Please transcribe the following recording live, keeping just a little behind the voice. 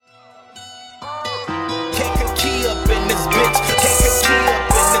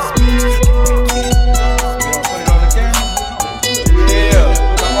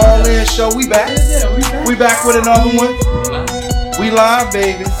show. We back. Yeah, we back with another one. We live,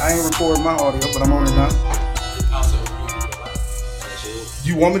 baby. I ain't recording my audio, but I'm on it now.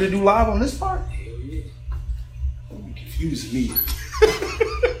 You want me to do live on this part? Hell yeah. You confusing me.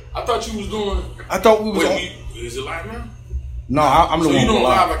 I thought you was doing. I thought we was on. Is it live now? No, I'm the so one. You don't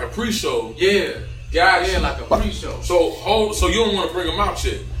live like a pre-show? Yeah. Guys, yeah, like a pre-show. So you don't want to bring them out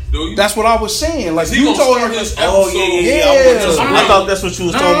yet, do you? That's what I was saying. Like you told him. His I thought that's what you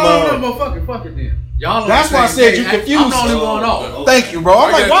was talking about. No, fuck it then. Y'all that's why I said you confused. I'm the only one off. Thank you, bro.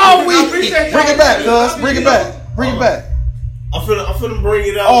 I'm like, why are we? Bring it back, cuz. Bring it back. Bring it back. I'm finna bring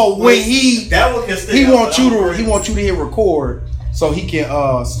it out. Oh, when he wants you to hit record so he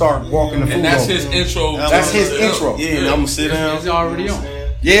can start walking the food. And that's his intro. That's his intro. Yeah, and I'm gonna sit down. It's already on.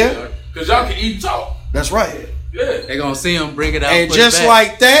 Yeah. Cause y'all can eat and talk. That's right. Yeah. They gonna see him bring it out. And just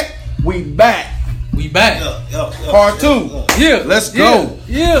like that, we back. We back. Part 2. Yeah. Let's go.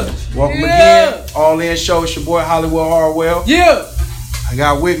 Yeah. Welcome again. All In Show. It's your boy Hollywood Harwell. Yeah. I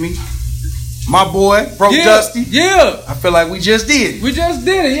got with me my boy, Bro Dusty. Yeah. I feel like we just did it. We just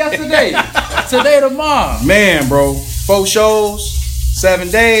did it yesterday. Today, tomorrow. Man, bro. 4 shows, 7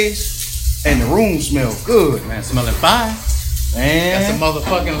 days, and the room smells good. Man, smelling fine. Man. Got some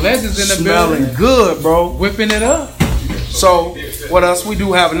motherfucking legends in the building. Smelling good, bro. Whipping it up. So, what else? We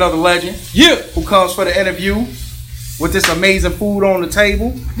do have another legend. Yeah. Who comes for the interview with this amazing food on the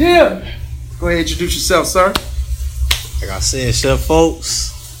table. Yeah. Go ahead, introduce yourself, sir. Like I said, Chef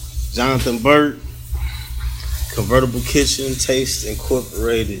Folkz, Jonathan Burt, Convertible Kitchen, Taste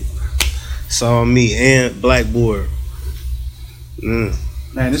Incorporated. It's all me and Blackboard. Man,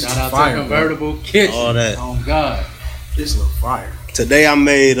 this Shout is out fire. To Convertible Kitchen. All that. Oh God. This look fire. Today I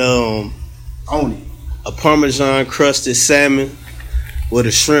made Own it. a Parmesan crusted salmon with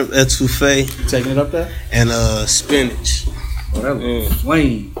a shrimp etouffee. You taking it up there? And spinach. Oh, that looks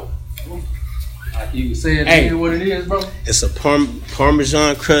flame. Like you said, what it is, bro? It's a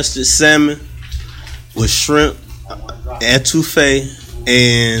Parmesan crusted salmon with shrimp, etouffee,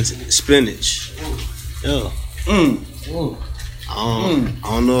 and spinach. Yeah. I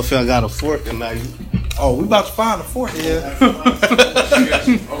don't know if y'all got a fork tonight. Oh, we about to find a fork here.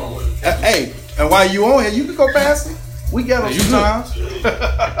 Hey, and while you on here, you can go past it. We got them sometimes.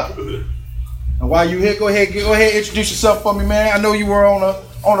 And while you here, go ahead, introduce yourself for me, man. I know you were on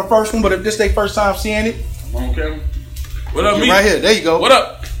the first one, but if this their first time seeing it, I'm on camera. What up, me? Right here, there you go. What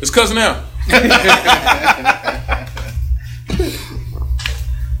up? It's Cousin Al.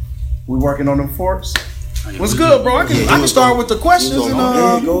 We working on them forks. What's good, bro? I can start with the questions and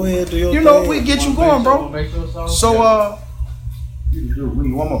go ahead, do your you know, thing. we get you going, bro. So we need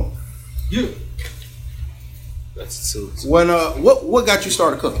one more. Yeah. That's 2. When what got you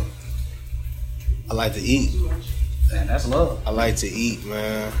started cooking? I like to eat. Man, that's love. I like to eat,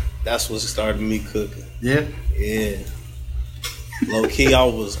 man. That's what started me cooking. Yeah. Yeah. Low key, I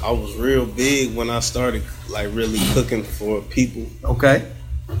was real big when I started like really cooking for people. Okay.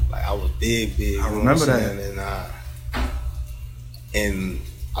 Like I was big. I remember that. And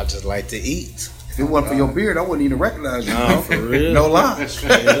I just like to eat. If it wasn't for your beard, I wouldn't even recognize you. No, for real. No lie.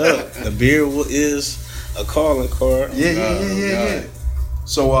 Straight up. The beard is a calling card. Yeah.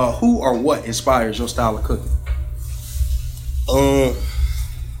 So who or what inspires your style of cooking?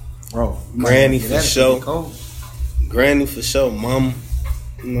 Bro, Granny for sure. Granny for sure. Mama,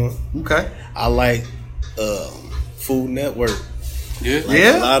 you know. Okay. I like Food Network. Yeah. Like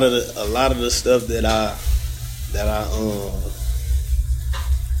a lot of the stuff that I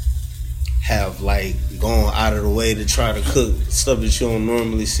have like gone out of the way to try to cook stuff that you don't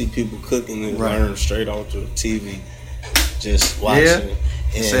normally see people cooking and learn straight off the TV. Just watching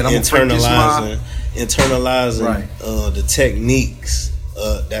and internalizing the techniques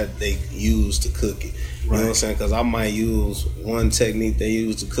that they use to cook it. You know what I'm saying? Because I might use one technique they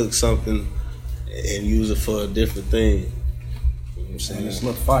use to cook something and use it for a different thing. You know what I'm saying? This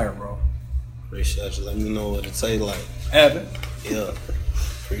look fire, bro. Appreciate you. Let me know what it tastes like. Evan. Yeah.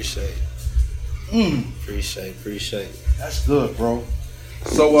 Appreciate. Appreciate. That's good, bro.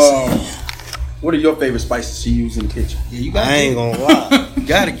 So, what are your favorite spices to use in the kitchen? Yeah, you got. I ain't gonna lie. You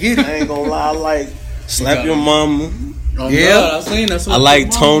gotta get it. I ain't gonna lie. I like slap your mama. Oh, yeah, God, I seen that. I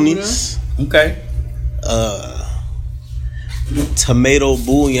like Tony's. Okay. Tomato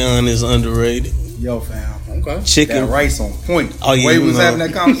bouillon is underrated. Yo, fam. Okay. Chicken that rice on point. Oh yeah, we was having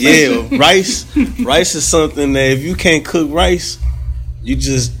that conversation. Yeah, rice is something that if you can't cook rice, you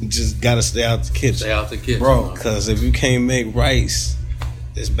just gotta stay out the kitchen. Stay out the kitchen, bro. Because if you can't make rice,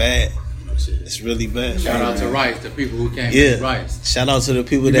 it's bad. It's really bad. Shout out to rice, the people who can't make rice. Shout out to the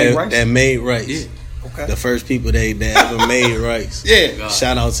people that made rice. Yeah. Okay. The first people that ever made rice. Yeah. God.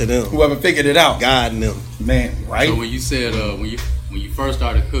 Shout out to them. Whoever figured it out. God and them. Man, right? So when you said when you first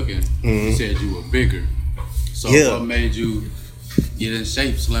started cooking, you said you were bigger. So Yeah. what made you get in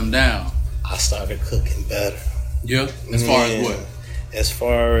shape, slim down? I started cooking better. Yeah. As far as what? As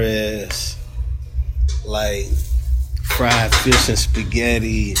far as like fried fish and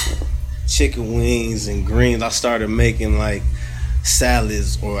spaghetti, chicken wings and greens. I started making like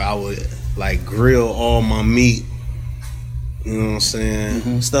salads, or I would like grill all my meat. You know what I'm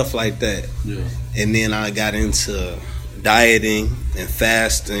saying? Stuff like that. Yeah. And then I got into dieting and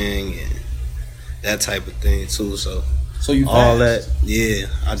fasting and that type of thing too. So So you all fast. that, yeah.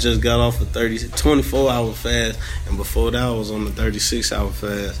 I just got off a 24-hour fast, and before that I was on the 36-hour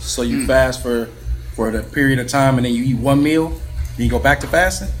fast. So you fast for the period of time, and then you eat one meal, then you go back to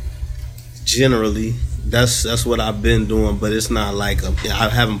fasting. Generally, that's what I've been doing, but it's not like I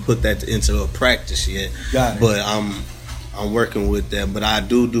haven't put that into a practice yet. Got it. But I'm working with that. But I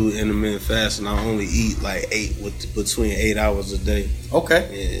do intermittent fasting. I only eat like between 8 hours a day.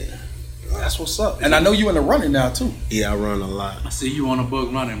 Okay, Yeah, that's what's up. And I know you in the running now too. yeah. I run a lot. I see you on a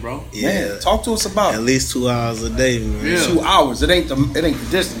book running, bro. Yeah, Man, talk to us about at least 2 hours a day, man. Yeah. 2 hours. It ain't the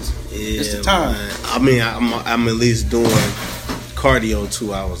distance. Yeah, It's the time. man. I mean, I'm at least doing cardio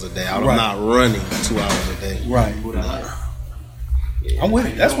 2 hours a day. I'm Right. not running 2 hours a day. Right. I'm with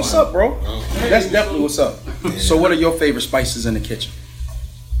it. That's what's up, bro. That's definitely what's up. So, what are your favorite spices in the kitchen?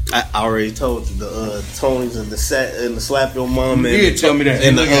 I already told you the Tony's and the slap your mom and You did tell me that.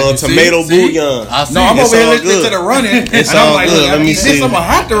 and the Look at you. tomato See? bouillon. I see. No, I'm It's over here all listening good. to the running. It's and I'm all like, good. look, Let me this see. I'm gonna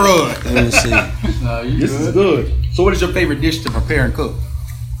have to run. Let me see. This is good. So, what is your favorite dish to prepare and cook?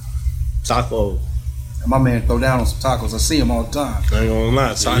 Taco. And my man throw down on some tacos. I see him all the time. I ain't gonna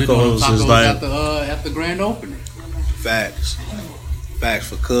lie. So you're doing Tacos is like at the grand opening. facts. Facts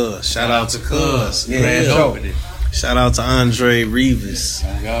for Cuz. Shout out to Cuz. Yeah, Grand for sure. opening. Shout out to Andre Rivas.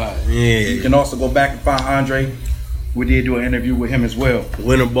 My God. You Yeah. can also go back and find Andre. We did do an interview with him as well.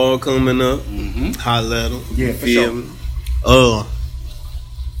 Winter ball coming up. Holla at him. Yeah, for Feel sure. me?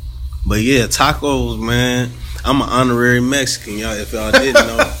 But yeah, tacos, man. I'm an honorary Mexican, y'all. If y'all didn't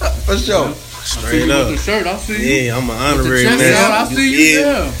know, For sure. I see straight you up. with the shirt. I see you. Yeah, I'm an honorary chest Mexican. out, I see you,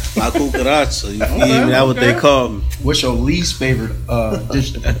 yeah. La cucaracha. You feel me? Okay, That's what they okay. call me. What's your least favorite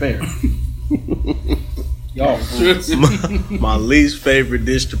dish to prepare? Y'all, My least favorite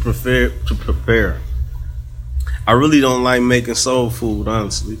dish to prepare. I really don't like making soul food,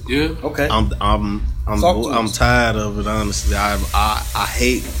 honestly. Yeah. okay. I'm Talk to us. tired of it, honestly. I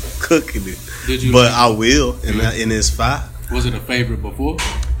hate cooking it, Did you? but I will, and it's fine. Was it a favorite before?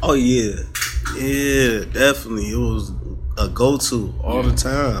 Oh yeah, definitely. It was a go-to all the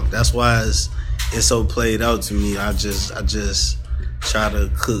time. That's why it's so played out to me. I just try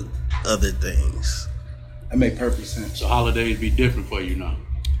to cook other things. That make perfect sense. So holidays be different for you now.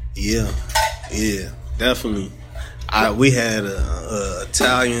 Yeah, definitely. We had a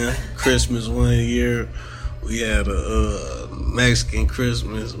Italian Christmas one year. We had a Mexican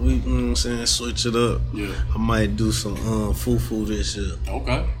Christmas. We, you know what I'm saying, switch it up. Yeah. I might do some fufu this year.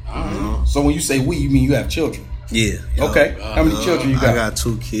 Okay. All right. So when you say we, you mean you have children? Yeah. Okay. How many children you got? I got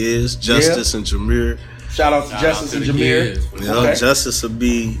 2 kids, Justice and Jameer. Shout out to Shout Justice out and to the Jameer. kids. Yeah, Okay. Justice will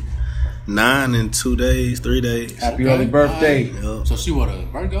be 9 in 3 days. Happy early birthday. Yep. So she what, a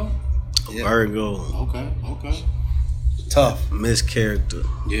Virgo? Virgo, Okay. Tough. mischaracter.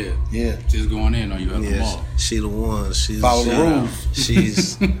 Yeah. Yeah. She's going in on you at the Yes, mall. she the one. Follow the rules.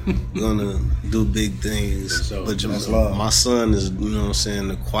 She's gonna do big things. So, But that's love. my son is, you know what I'm saying,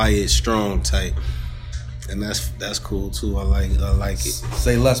 the quiet, strong type. And that's cool too. I like it.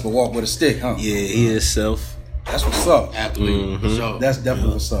 Say less but walk with a stick, huh? Yeah, he is self. That's what's up. Athlete. For sure. That's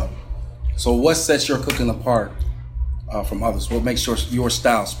definitely what's up. So what sets your cooking apart from others? What makes your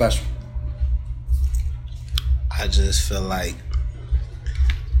style special? I just feel like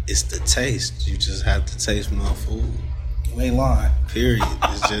it's the taste. You just have to taste my food. You ain't lying. Period.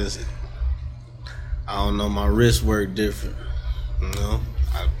 It's just, I don't know, my wrist work different. You know?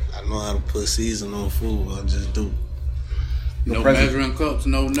 I know how to put season on food. I just do. No present. measuring cups,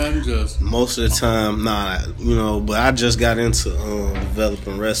 no nothing, just Most of the time, but I just got into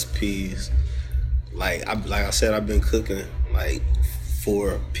developing recipes. Like I said, I've been cooking like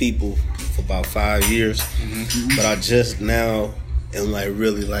for people for about 5 years, but I just now am like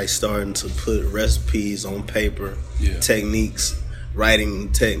really like starting to put recipes on paper, techniques,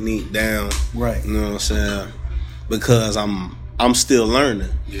 writing technique down. Right. You know what I'm saying? Because I'm still learning.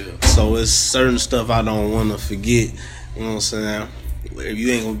 yeah. So it's certain stuff I don't want to forget. You know what I'm saying?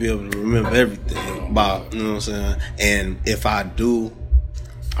 You ain't gonna be able to remember everything about, you know what I'm saying? And if I do,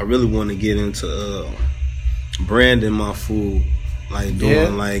 I I really want to get into branding my food, like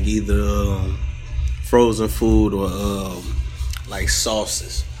doing like either frozen food or like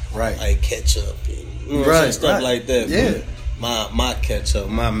sauces, right? Like ketchup, and, stuff like that. Yeah, my ketchup,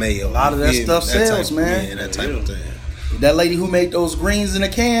 my mayo. A lot of that stuff sells, man. Yeah, that type of thing. That lady who made those greens in a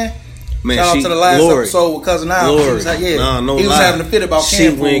can. Man, shout out to the last episode with Cousin Al. He was having a fit about she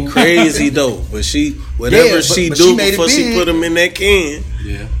canned food. Went crazy though, but she whatever she do before she put them in that can,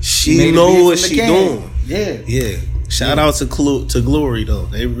 she know what she doing. Yeah. Shout out to Glory though.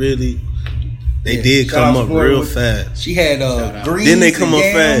 They did come up real fast. She had greens. Then they come up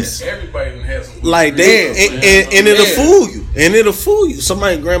fast. Everybody has some. Like and it'll fool you. And it'll fool you.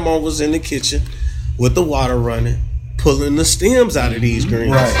 Somebody's grandma was in the kitchen with the water running, pulling the stems out of these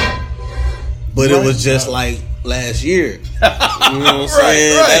greens. Right. But it was just like last year. You know what I'm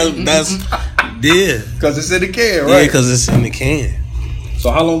saying? That's because it's in the can, right? Yeah, because it's in the can.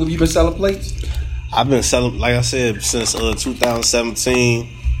 So how long have you been selling plates? I've been selling, like I said, since 2017.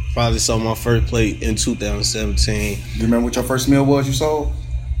 Probably sold my first plate in 2017. You remember what your first meal was you sold?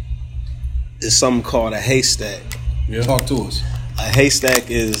 It's something called a haystack. Yeah. Talk to us. A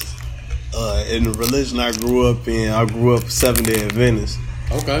haystack is in the religion I grew up in. I grew up Seventh-day Adventist.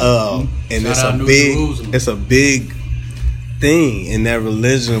 Okay. And it's a big thing in that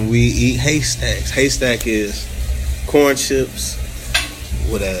religion. We eat haystacks. Haystack is corn chips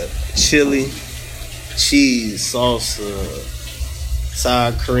with a chili, cheese, salsa,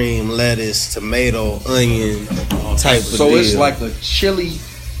 sour cream, lettuce, tomato, onion type of So deal. it's like a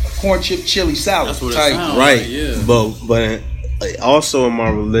corn chip chili salad. That's what type. it sounds right. like, yeah. But also in my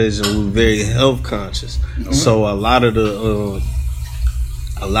religion, we're very health conscious. Mm-hmm. So a lot of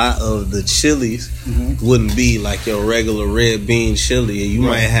the chilies wouldn't be like your regular red bean chili. You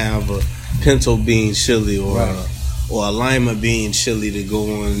might have a pinto bean chili or a lima bean chili to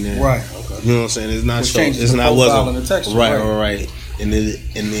go in there. Right. Okay. You know what I'm saying? It's not it's not wasn't the texture, right. And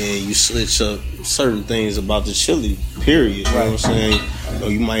then you switch up certain things about the chili. Period. You know what I'm saying?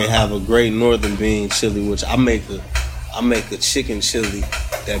 You might have a great northern bean chili, which I make a chicken chili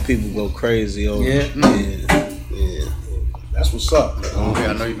that people go crazy over. Yeah. That's what's up. Okay,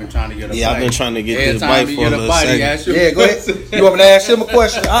 I know you've been trying to get a bite. I've been trying to get this bite for a little second. Yeah, go ahead. You want me to ask him a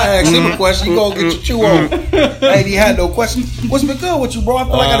question? I ask him a question. You go get your chew on. I ain't even had no question. What's been good with you, bro? I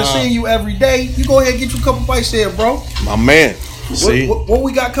feel like I gotta see you every day. You go ahead and get you a couple bites here, bro. My man. See? What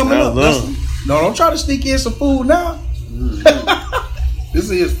we got coming up? No, don't try to sneak in some food now.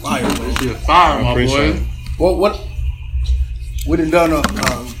 This is fire, man. This is fire, my boy. What? We done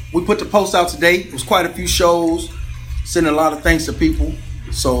we put the post out today. It was quite a few shows. Sending a lot of thanks to people.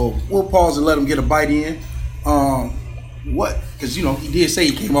 So we'll pause and let them get a bite in. What? Because, he did say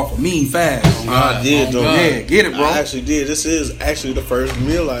he came off a mean fast. I did, though. Yeah, get it, bro. I actually did. This is actually the first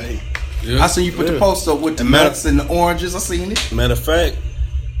meal I ate. Yeah. I seen you put the post up with the nuts and the oranges. I seen it. Matter of fact,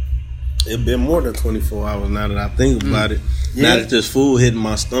 it's been more than 24 hours now that I think about it. Yeah. Now that this food hitting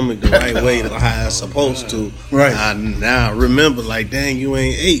my stomach the right way, how it's supposed to. Right. I now remember, like, dang, you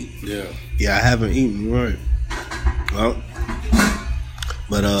ain't ate. Yeah, I haven't eaten. Right. Well,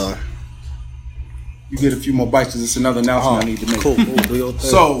 but you get a few more bites because it's another announcement I need to make. Cool.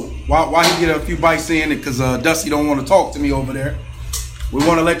 So while he get a few bites in, because Dusty don't want to talk to me over there, we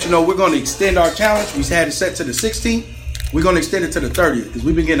want to let you know we're going to extend our challenge. We had it set to the 16th. We're going to extend it to the 30th because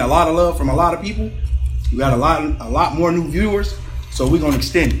we've been getting a lot of love from a lot of people. We got a lot more new viewers, so we're going to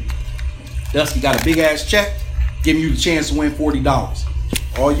extend it. Dusty got a big ass check, giving you the chance to win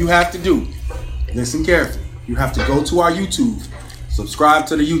 $40. All you have to do, listen carefully. You have to go to our YouTube, subscribe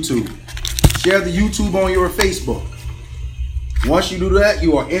to the YouTube, share the YouTube on your Facebook. Once you do that,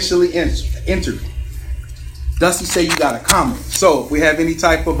 you are instantly entered. Dusty say you got a comment. So if we have any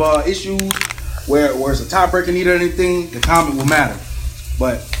type of issues where it's a tiebreaker need or anything, the comment will matter.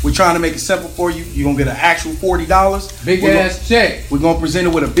 But we're trying to make it simple for you. You're going to get an actual $40. Big ass check. We're going to present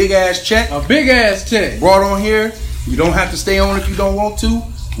it with a big ass check. A big ass check. Brought on here. You don't have to stay on if you don't want to.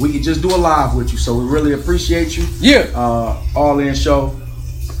 We can just do a live with you. So we really appreciate you. Yeah. All In Show.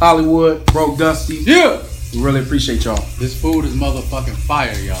 Hollywood. Broke Dusty. Yeah. We really appreciate y'all. This food is motherfucking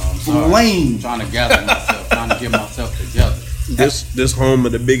fire, y'all. I'm sorry. Flame. I'm trying to gather myself. Trying to get myself together. This home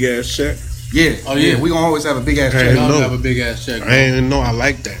of the big ass check. Yeah. Oh yeah. We gonna always have a big ass check. We gonna have a big ass check. I didn't even know I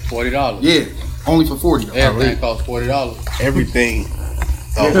like that. $40. Yeah. Only for $40. Everything costs $40. Everything.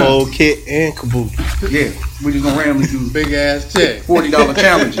 The whole kit and caboodle. Yeah. We just gonna randomly do big ass check. $40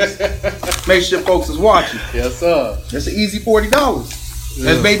 challenges. Make sure folks is watching. Yes, sir. That's an easy $40. Yeah.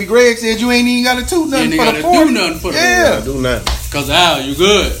 As Baby Greg said, you ain't even gotta do nothing for the 40. Do nothing for the 40. Yeah. Do nothing. Cause Al, you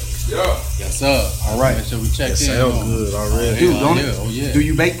good. Yeah. Yes, Yes, sir. All right. Make sure we check That in. sound on. good already. Dude, don't yeah, it? Oh yeah. Do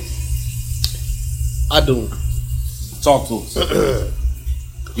you bake? I do. Talk to us.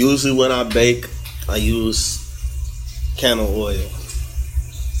 Usually when I bake, I use can of oil.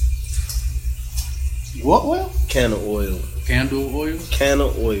 What oil? Can of oil. Candle oil. Can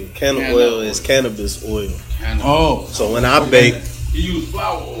of oil. Can of Can of oil oil. is cannabis oil. Candle. Oh. So when I bake, You use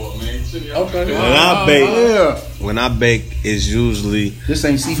flour oil, man. Okay. Yeah. when I bake, it's usually This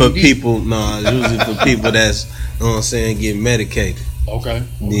ain't CBD. for people. No, it's usually for people that's, you know what I'm saying, get medicated. Okay.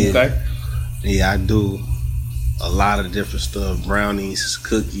 Yeah, Okay. yeah, I do a lot of different stuff: brownies,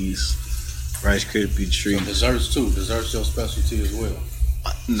 cookies, Rice Krispie So treats. desserts too. Desserts your specialty as well.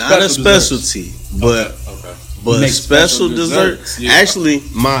 Not a Special specialty, but Okay. but Make special special desserts. Yeah. Actually,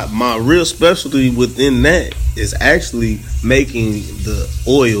 my real specialty within that is actually making the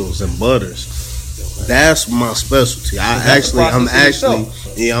oils and butters. That's my specialty. That's the I'm process in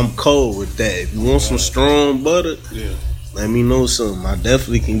actually I'm cold with that. If you want some strong butter, Yeah. let me know something. I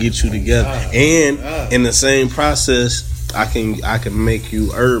definitely can get you together. And in the same process, I can make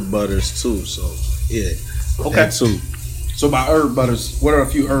you herb butters too. So yeah, Okay. that too. So by herb butters, what are a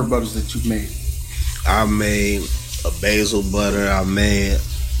few herb butters that you've made? I made a basil butter. I made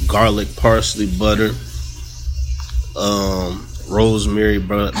garlic parsley butter. Rosemary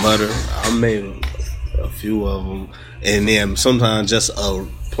butter. I made a few of them, and then sometimes just a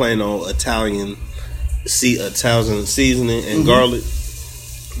plain old Italian seasoning and garlic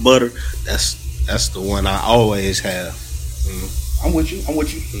butter. That's the one I always have. I'm with you.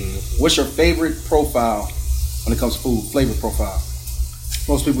 What's your favorite profile when it comes to food? Flavor profile.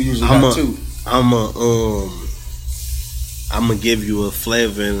 Most people usually got two. I'm gonna give you a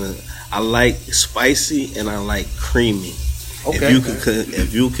flavor, and I like spicy and I like creamy. Okay.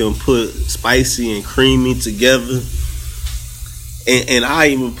 If you can put spicy and creamy together, and I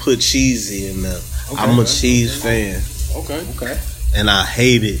even put cheesy in there. I'm a cheese fan, Okay. and I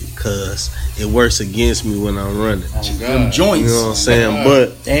hate it because it works against me when I'm running. Oh, Them God. joints. You know what I'm saying?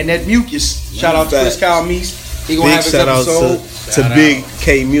 But And that mucus. Shout out to Chris Calmeese. He gonna big have his shout out episode. to Big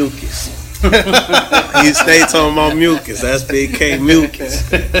K Mucus. He stay talking about mucus. That's Big K Mucus.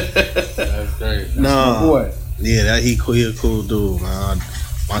 That's great. Nah, Boy. yeah, he a cool dude, man.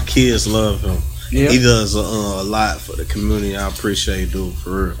 My kids love him. Yeah. He does a lot for the community. I appreciate dude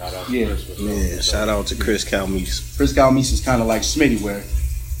for real. Shout out Yeah. to Chris for sure. Man, shout out to Chris Calmeese. Chris Calmeese is kind of like Smitty, where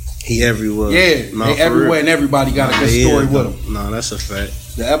He everywhere. yeah, Nah, they for everywhere real. and everybody got a good Yeah, story with him. No, that's a fact.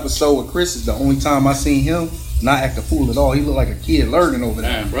 The episode with Chris is the only time I seen him not act a fool at all. He looked like a kid learning over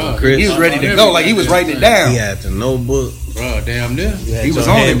there. Damn, bro. Chris- He was ready to go, like he was writing it down. He had the notebook. Bro, damn near. He was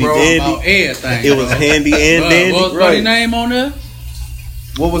on it, bro. About everything. It was bro. handy and Bro, dandy. What was Right. his name on there?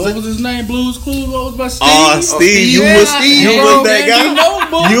 What was What it? was his name? Blues Clues? What was my Steve? Oh, Steve, you yeah, was Steve, you bro, was that man,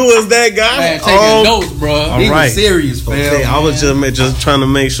 guy. You was that guy. Man, taking Oh, notes, bro. He right. was serious, fam. okay, I was just trying to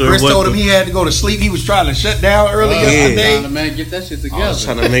make sure. Chris what told the- him he had to go to sleep. He was trying to shut down early Yeah. yesterday. Trying to, man, get that shit I together. was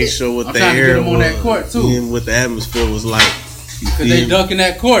trying to make sure what I'm the trying to air get him on was, that court, too. and what the atmosphere was like. Because they ducking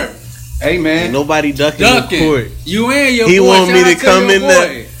that court. Hey Ain't man, nobody ducking the Ducking. court. You and your He boy. want me Shout to out come your in boy.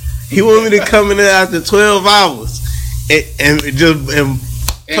 there. He want me to come in there after 12 hours and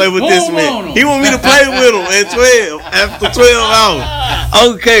play with this boom on man. him. He want me to play with him at 12 after 12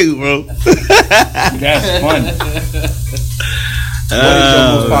 hours. Okay, bro. that's funny. What is your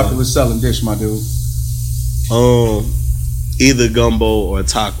most popular selling dish, my dude? Either gumbo or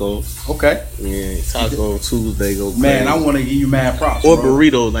taco. Okay, Yeah, Taco Tuesday go crazy. man, I want to give you mad props. Or bro.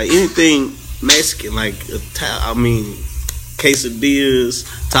 burritos, like anything Mexican, like quesadillas,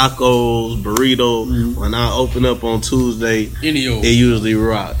 tacos, burritos. Mm-hmm. When I open up on Tuesday, Any old. it usually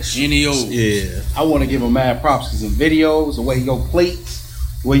rocks. Any old. Yeah, I want to give him mad props because in videos, the way he go plates,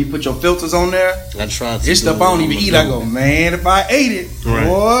 the way you put your filters on there, I try to. it's stuff I don't even eat. I go, man, if I ate it, Right.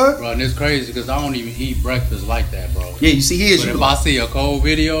 boy. Bro, and it's crazy because I don't even eat breakfast like that, bro. Yeah, you see his. But You if go, I see a cold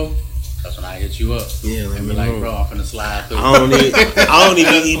video, that's when I hit you up. Yeah, let And me be like, know. bro, I'm finna slide through. I don't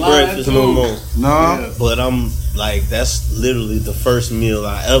even eat Slide breakfast through. no more. nah. But I'm like, that's literally the first meal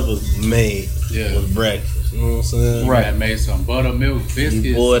I ever made Yeah. was breakfast. You know what I'm saying? Right. I made some buttermilk biscuits,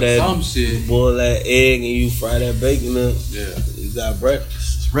 You boil that, some shit. boil that egg and you fry that bacon up. Yeah. You got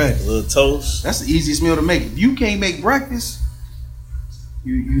breakfast. It's ready. A little toast. That's the easiest meal to make. If you can't make breakfast,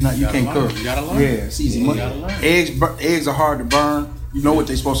 you gotta can't learn. cook. You gotta learn. Yeah, it's easy. You money. gotta learn. Eggs are hard to burn. You know what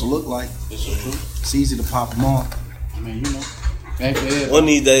they're supposed to look like. It's so true. It's easy to pop them off. I mean, you know. Thank you, Ed. One of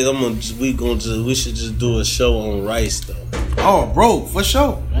these days, we should just do a show on rice though. Oh, bro, for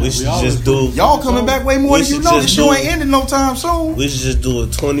sure. Man, We should always just do. Y'all coming back way more We than you should know. just This show do- ain't ending no time soon. We should just do a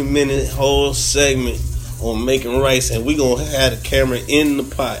 20-minute whole segment on making rice, and we gonna have the camera in the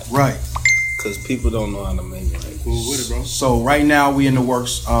pot. Right. because people don't know how to make it. Cool with it, bro. So right now we in the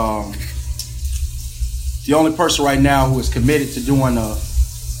works. The only person right now who is committed to doing a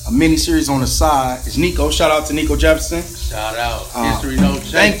mini series on the side is Nico. Shout out to Nico Jefferson. Shout out. History no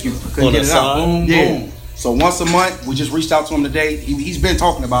change. Thank you. Couldn't get it out. Boom, boom. So once a month, we just reached out to him today. He's been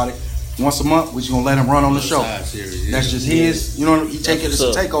talking about it. Once a month, we're just gonna let him run on the show. Series, That's just his. You know, he take it as a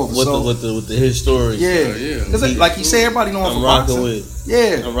takeover. With the his story. Yeah. Because like he said, everybody know him for boxing. I'm rocking with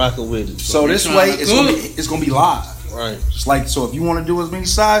it. Yeah. I'm rocking with it. So this way, it's gonna be live. Right. Just like, so if you want to do as many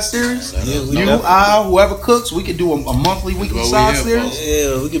side series, Yeah, whoever cooks, we could do a monthly, weekly side series.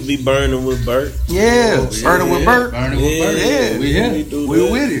 Yeah, we could be burning with Bert. Yeah, burning with Bert. Burning with Bert. Yeah, We here.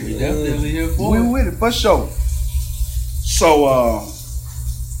 We with it. We definitely here for We it. with it, for sure. So,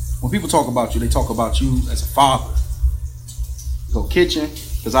 when people talk about you, they talk about you as a father. You go kitchen,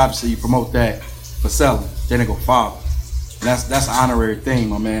 because obviously you promote that for selling. Then they go father. And that's an honorary thing,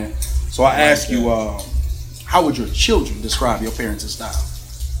 my man. So I ask you, how would your children describe your parenting style?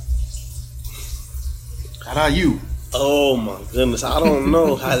 How about you? Oh my goodness, I don't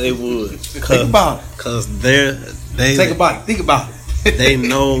know how they would. Think about it. Cause Think about it. Think about it. they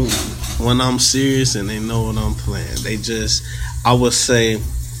know when I'm serious and they know when I'm playing. I would say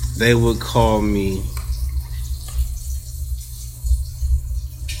they would call me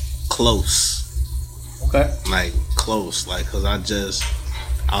close. Okay. Like close, like, cause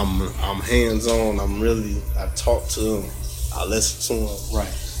I'm hands on. I talk to them. I listen to them.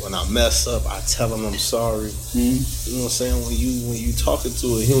 Right. When I mess up, I tell them I'm sorry. Mm-hmm. You know what I'm saying? When you talking to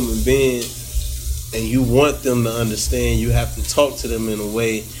a human being and you want them to understand, you have to talk to them in a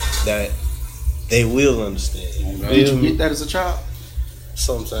way that they will understand. Did you get that as a child?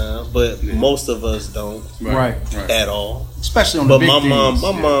 Sometimes, but most of us don't Right. at all. Especially on the But big my things.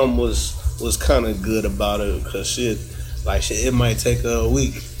 mom was kind of good about it, because it might take her a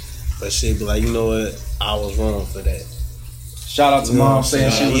week, but she'd be like, you know what, I was wrong for that. Shout out to mom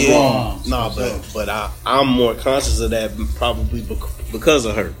saying she was wrong. No, but I'm more conscious of that probably because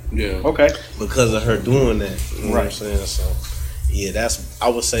of her. Yeah. Okay. Because of her doing that. You know what I'm Right. saying? So, yeah, I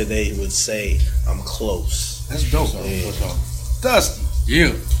would say they would say I'm close. That's dope. Yeah. Dusty. Yeah.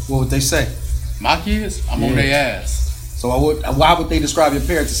 What would they say? My kids, I'm on their ass. So why would they describe your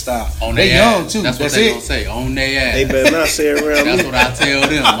parenting style? On They their young ass. too. That's what That's they it. gonna say. On their ass. They better not say it around That's me. what I tell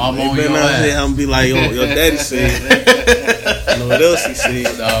them. I'm They on better your not say ass. I'm be like, your daddy said. I know what else he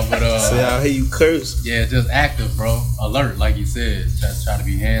said. No, but Say, I hear you curse. yeah, just active, bro. Alert, like you said. Just try to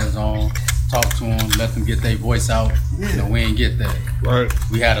be hands on. Talk to them. Let them get their voice out. You know, we ain't get that. Right.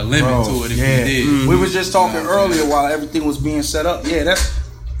 We had a limit Bro, to it if yeah. we did. We was just talking earlier while everything was being set up. Yeah,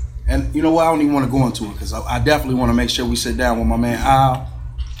 and you know what? I don't even want to go into it because I definitely want to make sure we sit down with my man Al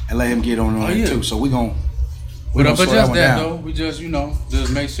and let him get on it too. So we gonna But slow just one that down. though, we just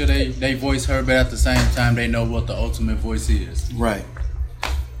just make sure they voice heard, but at the same time they know what the ultimate voice is. Right.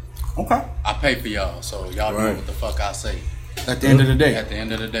 Okay. I pay for y'all, so y'all know Right. what the fuck I say At the end of the day, at the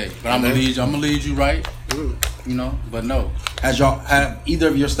end of the day. But I'm gonna lead you right. But no. have either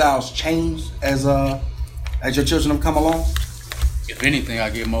of your styles changed as your children have come along? If anything, I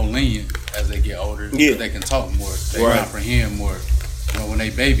get more lenient as they get older. Yeah. They can talk more. They Right. comprehend more. When they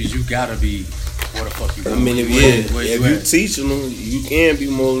babies, you gotta be where the fuck you I going. mean, if you teaching them, you can be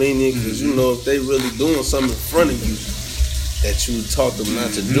more lenient, because you know if they really doing something in front of you that you taught them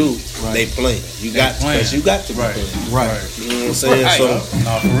not to do, they playing. You got to be playing. Right. You know what I'm saying? Right. So,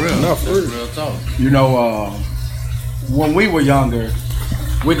 No, for real. No, for That's real. real talk. You know, when we were younger,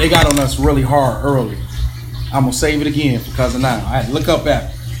 they got on us really hard early. I'm gonna save it again for cousin now. I had to look up at it.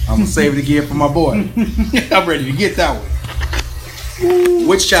 I'm gonna save it again for my boy. I'm ready to get that one.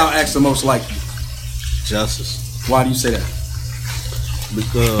 Which child acts the most like you? Justice. Why do you say that?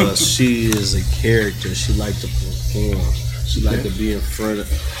 Because she is a character. She like to perform. She like to be in front of.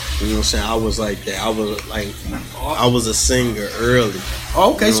 You know what I'm saying? I was like that. I was a singer early.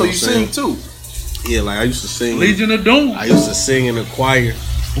 Oh, okay, You know so what you I'm sing saying? too. Yeah, like I used to sing. Legion of Doom. I used to sing in the choir,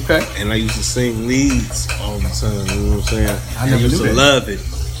 Okay. and I used to sing leads all the time. You know what I'm saying? I never used knew to that. love it.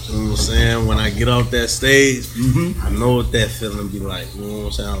 You know what I'm saying? When I get off that stage, I know what that feeling be like. You know what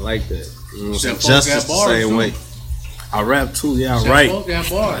I'm saying? I like that. You know what I'm Chef saying? Folkz Justice got the bars, same too. way. I rap too. Yeah, I Chef write. Folkz got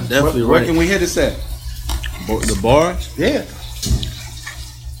bars. Definitely Where right. can we hear this at? The bars, Yeah.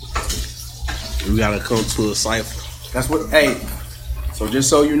 we gotta come to a cipher. That's what. Hey. So just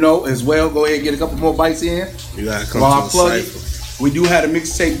so you know, as well, go ahead and get a couple more bites in. You gotta come While I to a plug it, cipher. we do have a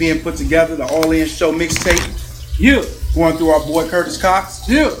mixtape being put together, the All In Show mixtape. Yeah. Going through our boy Curtis Cox.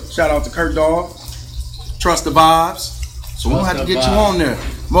 Yeah. Shout out to Kurt Dog. Trust the vibes. So we'll have to get you on there.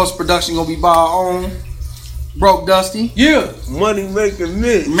 Most production gonna be by our own Broke Dusty. Yeah. Money making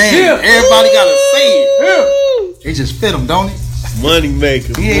mix. Man, Yeah. everybody gotta say it. Yeah. It just fit him, don't it? Money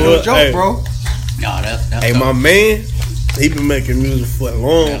making. He ain't no joke, bro. Nah, that's Hey, my man, he been making music for a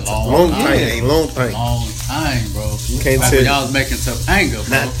long time. Long time. Long time, bro. You can't Back tell. when y'all was making Topanga,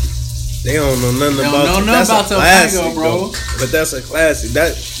 bro. They don't know nothing They don't about know it. nothing That's about a Topanga, classic, bro. though. But that's a classic.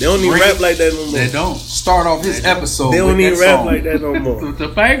 That they don't even rap like that no more. They don't. Start off his episode. They don't with even that rap song. like that no more.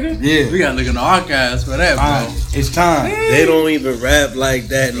 Topanga? Yeah. We gotta look in the archives for that, Fine. bro. It's time. They don't even rap like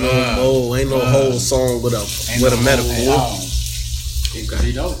that no more. Ain't no whole song with a metaphor.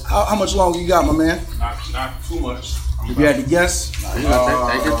 He don't. How much longer you got, my man? Not too much. If you had to guess, You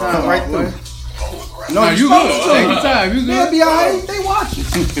gotta take your time. right there. No, you good. Take your time. You They'll good. be alright. They watching.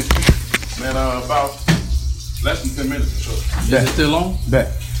 Man, about less than 10 minutes for sure. Is it still on?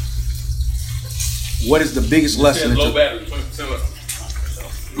 Bet. What is the biggest lesson? Yeah, that low you- battery, 20%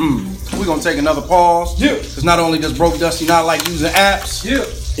 left. We're gonna take another pause. Yeah. Because not only does Broke Dusty not like using apps, Yeah.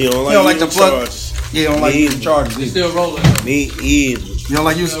 He don't he don't like using the plug. charges. Yeah, he don't like Me using either. charges. It's either. still rolling. Me either. You don't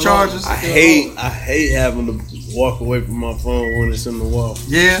like using charges? I hate having to walk away from my phone when it's in the wall.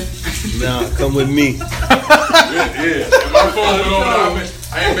 Yeah. Nah, come with me. Yeah. And my phone went over.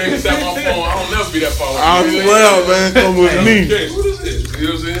 I ain't been set my phone. I don't never be that far away. I swear, man, come with me. Okay, what is this? You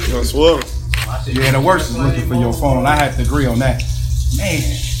know what I'm saying? I swear. Yeah, the worst is looking for your phone. I have to agree on that. Man,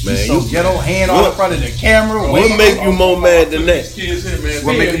 you so ghetto, hand on in front of the camera. What make you more mad than that? These kids here, man.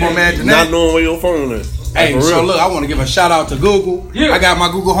 What make you more mad than Not that? knowing where your phone is. Hey, For so real. look, I want to give a shout out to Google. Yeah. I got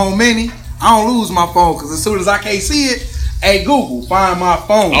my Google Home Mini. I don't lose my phone because as soon as I can't see it, hey Google, find my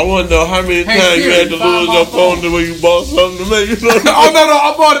phone. I want to know how many Hey, times you Siri, had to find lose my your phone. phone when you bought something to make you know. Oh no,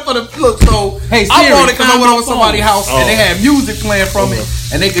 I bought it for the look. So Hey, I Siri, bought it because I find went my over somebody's house and they had music playing from it,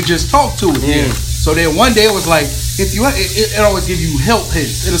 and they could just talk to it. Yeah. So then one day it was like, if you, it always give you help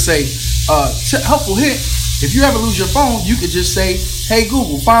hints. It'll say, helpful hint. If you ever lose your phone, you could just say, "Hey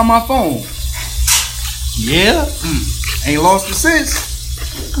Google, find my phone." Yeah, ain't lost it since.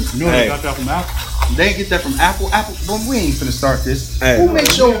 You know they got that from Apple. They ain't get that from Apple. Well, we ain't finna start this. Hey. Who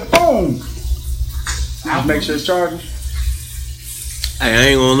makes your phone? Just make sure it's charging. Hey, I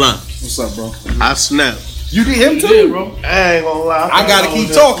ain't gonna lie. What's up, bro? I snap. You did him too? Yeah, bro. I ain't gonna lie. I gotta keep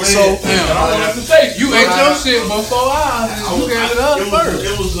talking, so. I don't have to take You ate your shit before I gave it up first.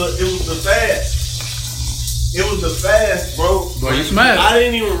 It was the fast. It was the fast, bro. Bro, you smashed. I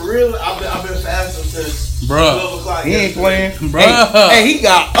didn't even realize. I've been fasting since Bruh. 12 o'clock. He ain't yesterday. playing. Bruh. Hey, he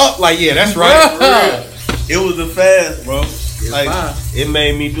got up like, yeah, that's right. Bruh. It was the fast, bro. Like fine. it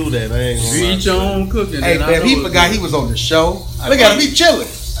made me do that. I ain't gonna You lie. eat your own cooking. Hey, then I man, know he it's forgot good. he was on the show. Look at him, he chilling.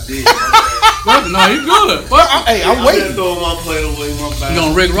 No, you good. What? Hey, I'm I waiting. just throw my plate away, my bad. You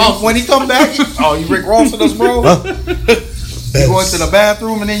gonna Rick Ross? When he come back, oh, you Rick Ross with us, bro? You go into the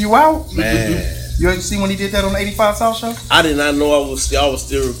bathroom and then you out? Man, You ain't see when he did that on the 85 South show? I did not know y'all was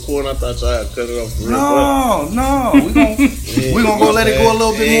still recording. I thought y'all had cut it off. For real. No, we gonna go let it go a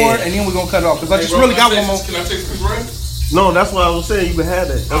little bit more, and then we gonna cut it off because I just really got one more. Can I take some bread? No, that's what I was saying. You can have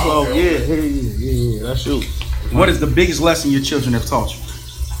that. That's what I was. okay. Yeah. That's you. What is the biggest lesson your children have taught you?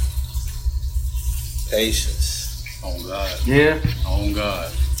 Patience. Oh God. Yeah, Oh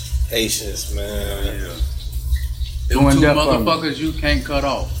God. Patience, man. Yeah. Doing Them two that for me. motherfuckers you can't cut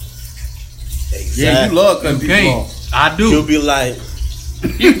off. Exactly. yeah, you love cutting You people can't. off. I do. You'll be like,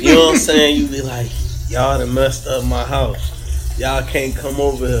 you know what I'm saying? You be like, y'all done messed up my house. Y'all can't come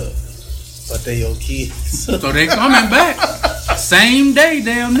over here. But they your kids. So they coming back. Same day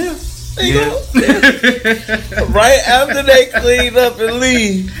down there. Yeah, Right after they clean up and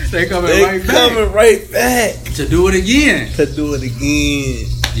leave, They coming they right back. coming right back To do it again. to do it again.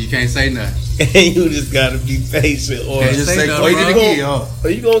 You can't say nothing. And you just gotta be patient, or Can't just say say nothing, wait bro. it again, huh? or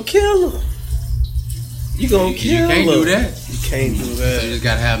you gonna kill them. You gonna You kill can't them. do that. You can't do So you that. just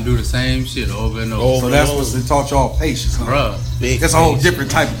gotta have them do the same shit over and over. Over. So that's what's they taught y'all patience, huh? Bruh. Big That's a whole patience. different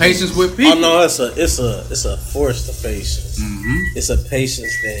type of Patience with people. Oh no, it's a force to patience. Mm-hmm. It's a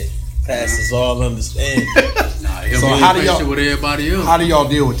patience that passes all understanding. Nah, he'll So be how do patient y'all- with everybody else. How do y'all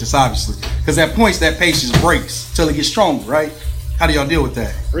deal with this, obviously? Because at points that patience breaks till it gets stronger, right? How do y'all deal with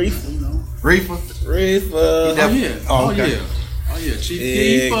that? Reefer, Reefer? reefer, Oh yeah. Oh, Oh okay. yeah. Oh yeah. Chief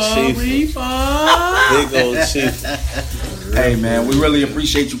Big Reefer. Big Reefer. old chief. Hey, man, we really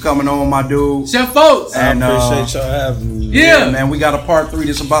appreciate you coming on, my dude. Chef Folkz. I And, appreciate y'all having me. Yeah. Man, we got a part 3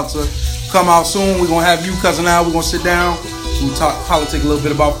 that's about to come out soon. We're going to have you, Cousin Al. We're going to sit down. We'll talk politics a little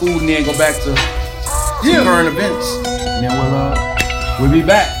bit about food and then go back to some current events. And then we'll be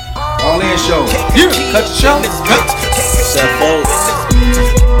back. All in show. Yeah. Cut the show. Chef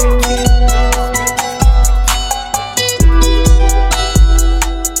Folkz.